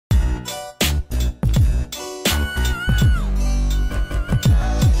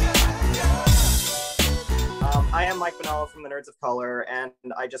Mike Manalo from the Nerds of Color, and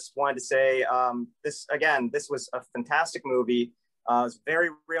I just wanted to say this was a fantastic movie. It was very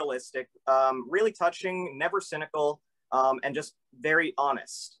realistic, really touching, never cynical, and just very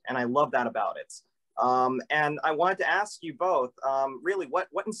honest. And I love that about it. And I wanted to ask you both, really, what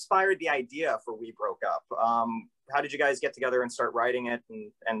inspired the idea for We Broke Up? How did you guys get together and start writing it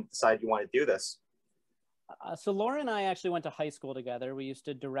and decide you want to do this? So Laura and I actually went to high school together. We used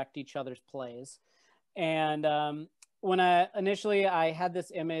to direct each other's plays. And when I had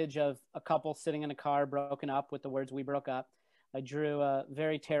this image of a couple sitting in a car broken up with the words "We broke up." I drew a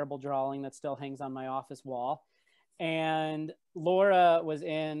very terrible drawing that still hangs on my office wall. And Laura was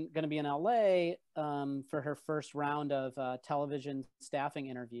going to be in LA for her first round of television staffing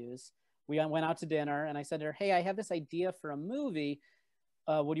interviews. We went out to dinner, and I said to her, "Hey, I have this idea for a movie.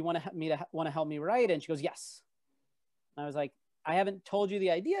 Would you want to help me write it?" And she goes, "Yes." And I was like, "I haven't told you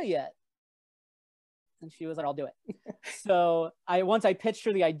the idea yet." And she was like, "I'll do it." So once I pitched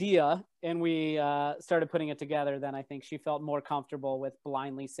her the idea and we started putting it together, then I think she felt more comfortable with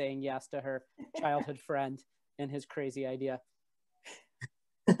blindly saying yes to her childhood friend and his crazy idea.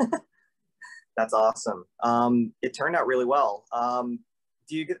 That's awesome. It turned out really well. I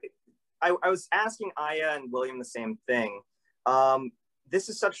was asking Aya and William the same thing. This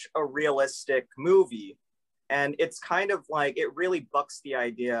is such a realistic movie, and it's kind of like, it really bucks the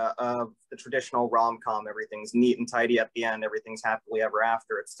idea of the traditional rom-com. Everything's neat and tidy at the end, everything's happily ever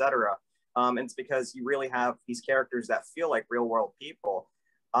after, etc. And it's because you really have these characters that feel like real world people.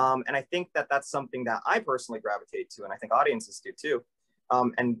 And I think that that's something that I personally gravitate to, and I think audiences do too.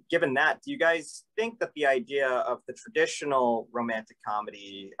 And given that, do you guys think that the idea of the traditional romantic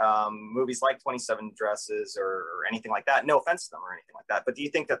comedy, movies like 27 Dresses or anything like that, no offense to them or anything like that, but do you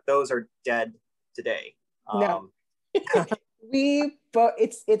think that those are dead today? No. We both,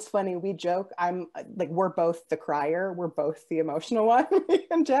 it's funny, we joke, I'm like, we're both the crier, we're both the emotional one, me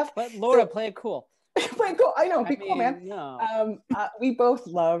and Jeff. But Laura, play it cool. Play it cool. I know, be cool, man. No. We both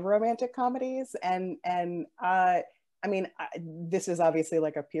love romantic comedies, and I mean, this is obviously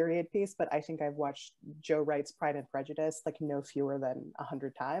like a period piece, but I think I've watched Joe Wright's Pride and Prejudice like no fewer than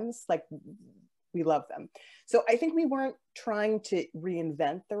 100 times. Like, we love them. So I think we weren't trying to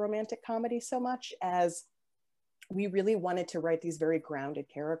reinvent the romantic comedy so much as we really wanted to write these very grounded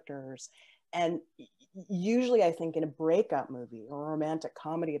characters. And usually I think in a breakup movie or a romantic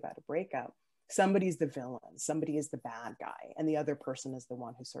comedy about a breakup, somebody's the villain, somebody is the bad guy, and the other person is the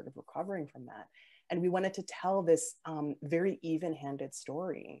one who's sort of recovering from that. And we wanted to tell this very even-handed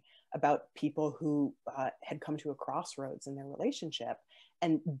story about people who had come to a crossroads in their relationship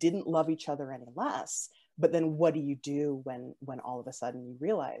and didn't love each other any less. But then what do you do when all of a sudden you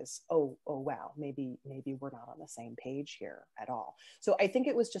realize, oh wow, maybe we're not on the same page here at all. So I think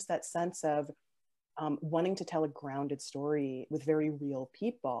it was just that sense of wanting to tell a grounded story with very real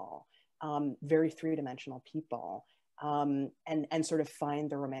people, very three-dimensional people, and sort of find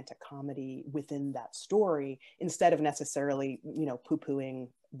the romantic comedy within that story instead of necessarily, poo-pooing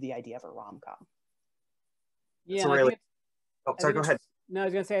the idea of a rom-com. Yeah, go ahead. No, I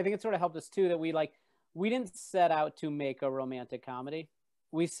was gonna say, I think it sort of helped us too that we didn't set out to make a romantic comedy.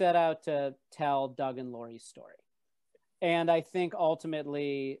 We set out to tell Doug and Laurie's story, and I think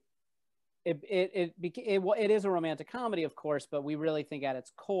ultimately it is a romantic comedy, of course, but we really think at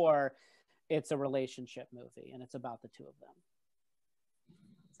its core it's a relationship movie, and it's about the two of them.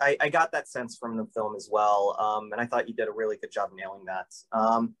 I got that sense from the film as well, and I thought you did a really good job nailing that.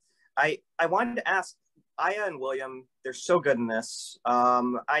 I wanted to ask Aya and William, they're so good in this.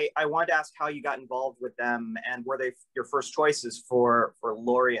 I wanted to ask how you got involved with them, and were they your first choices for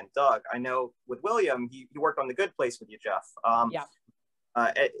Laurie and Doug? I know with William, he worked on The Good Place with you, Jeff. Yeah.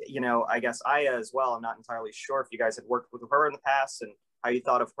 I guess Aya as well. I'm not entirely sure if you guys had worked with her in the past and how you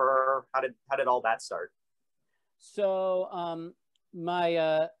thought of her. How did all that start? So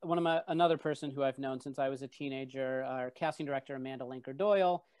another person who I've known since I was a teenager, our casting director Amanda Linker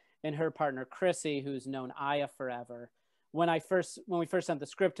Doyle, and her partner Chrissy, who's known Aya forever. When we first sent the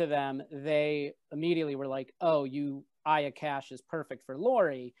script to them, they immediately were like, "Oh, Aya Cash is perfect for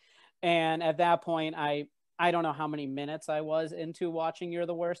Laurie." And at that point, I don't know how many minutes I was into watching You're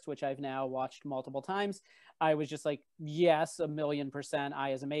the Worst, which I've now watched multiple times. I was just like, yes, 1,000,000%,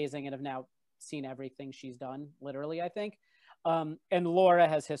 Aya's amazing, and have now seen everything she's done, literally, I think. And Laura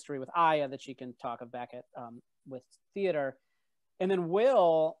has history with Aya that she can talk of back at with theater. And then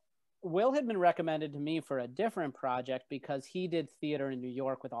Will had been recommended to me for a different project because he did theater in New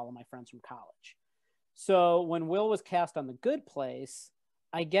York with all of my friends from college. So when Will was cast on The Good Place,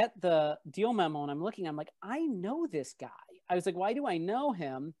 I get the deal memo and I'm like, I know this guy. I was like, why do I know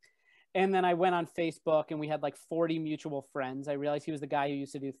him? And then I went on Facebook and we had like 40 mutual friends. I realized he was the guy who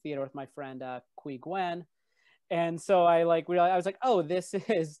used to do theater with my friend Kui Gwen. And so I like realized, I was like, oh, this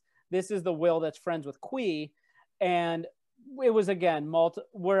is the Will that's friends with Kui. And it was, again,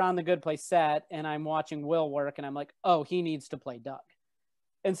 we're on the Good Place set and I'm watching Will work and I'm like, oh, he needs to play Doug.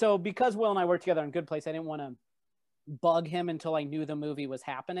 And so because Will and I worked together on Good Place, I didn't want to bug him until I knew the movie was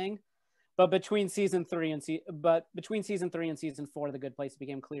happening. But between season 3 and season 4, The Good Place, it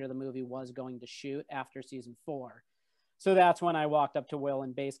became clear the movie was going to shoot after season 4. So that's when I walked up to Will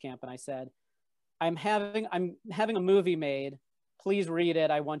in base camp and I said, I'm having a movie made. Please read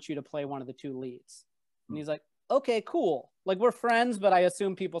it. I want you to play one of the 2 leads. And he's like, okay, cool. Like, we're friends, but I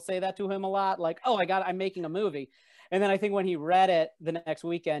assume people say that to him a lot. Like, oh, I'm making a movie. And then I think when he read it the next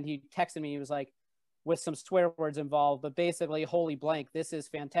weekend, he texted me. He was like, with some swear words involved, but basically, holy blank, this is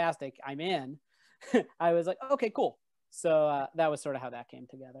fantastic. I'm in. I was like, okay, cool. So that was sort of how that came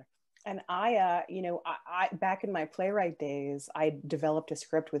together. And I back in my playwright days, I developed a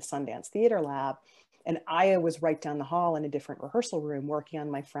script with Sundance Theater Lab, and Aya was right down the hall in a different rehearsal room working on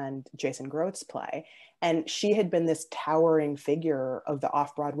my friend Jason Grote's play. And she had been this towering figure of the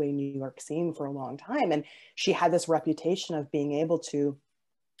off-Broadway New York scene for a long time. And she had this reputation of being able to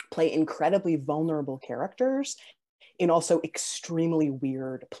play incredibly vulnerable characters in also extremely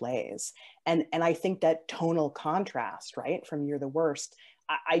weird plays. And I think that tonal contrast, right, from You're the Worst,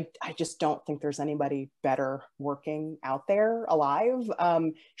 I just don't think there's anybody better working out there alive.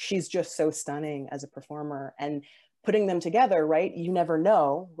 She's just so stunning as a performer, and putting them together, right, you never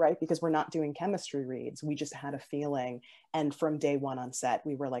know, right, because we're not doing chemistry reads. We just had a feeling. And from day one on set,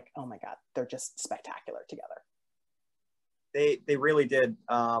 we were like, oh my God, they're just spectacular together. They really did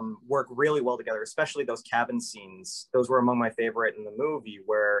work really well together, especially those cabin scenes. Those were among my favorite in the movie,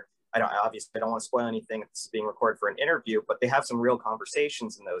 where I don't want to spoil anything. It's being recorded for an interview, but they have some real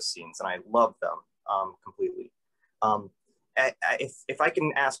conversations in those scenes, and I love them completely. If I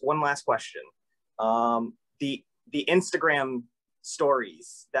can ask one last question, the Instagram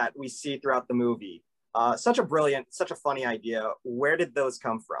stories that we see throughout the movie, such a funny idea. Where did those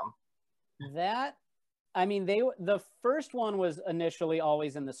come from? The first one was initially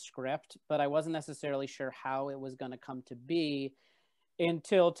always in the script, but I wasn't necessarily sure how it was going to come to be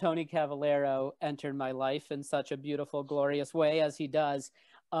until Tony Cavallero entered my life in such a beautiful, glorious way, as he does.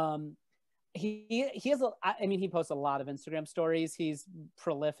 He posts a lot of Instagram stories. He's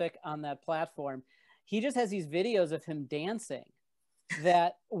prolific on that platform. He just has these videos of him dancing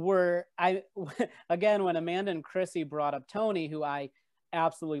that were, again, when Amanda and Chrissy brought up Tony, who I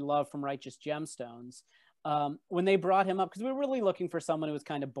absolutely love from Righteous Gemstones, when they brought him up, because we were really looking for someone who was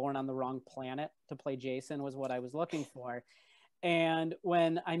kind of born on the wrong planet to play Jason, was what I was looking for. And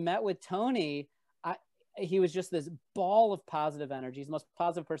when I met with Tony, he was just this ball of positive energy. He's the most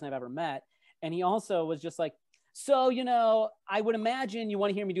positive person I've ever met. And he also was just like, so, I would imagine you want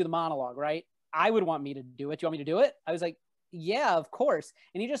to hear me do the monologue, right? I would want me to do it. Do you want me to do it? I was like, yeah, of course.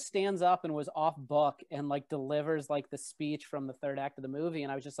 And he just stands up and was off book and like delivers like the speech from the 3rd act of the movie.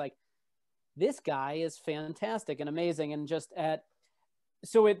 And I was just like, this guy is fantastic and amazing. And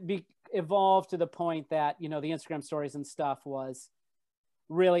so it evolved to the point that, the Instagram stories and stuff was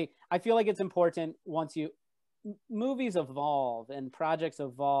really, I feel like it's important once movies evolve and projects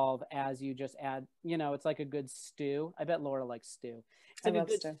evolve as you just add, it's like a good stew. I bet Laura likes stew. It's like a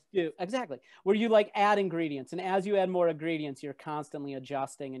good stew. Exactly. Where you like add ingredients, and as you add more ingredients, you're constantly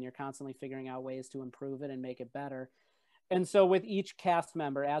adjusting and you're constantly figuring out ways to improve it and make it better. And so with each cast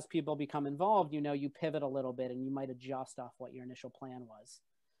member, as people become involved, you pivot a little bit and you might adjust off what your initial plan was.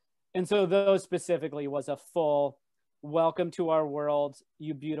 And so those specifically was a full welcome to our world,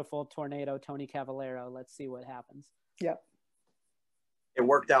 you beautiful tornado, Tony Cavallero. Let's see what happens. Yep. It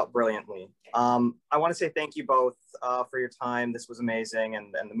worked out brilliantly. I want to say thank you both for your time. This was amazing,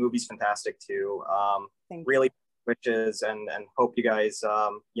 and the movie's fantastic too. Really wishes and hope you guys, I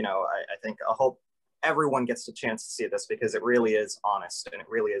hope everyone gets a chance to see this, because it really is honest and it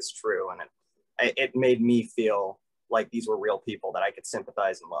really is true, and it made me feel like these were real people that I could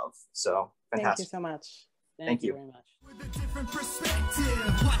sympathize and love. So fantastic. Thank you so much. Thank you very much. With a different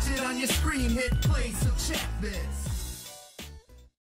perspective, watch it on your screen, hit play, so check this.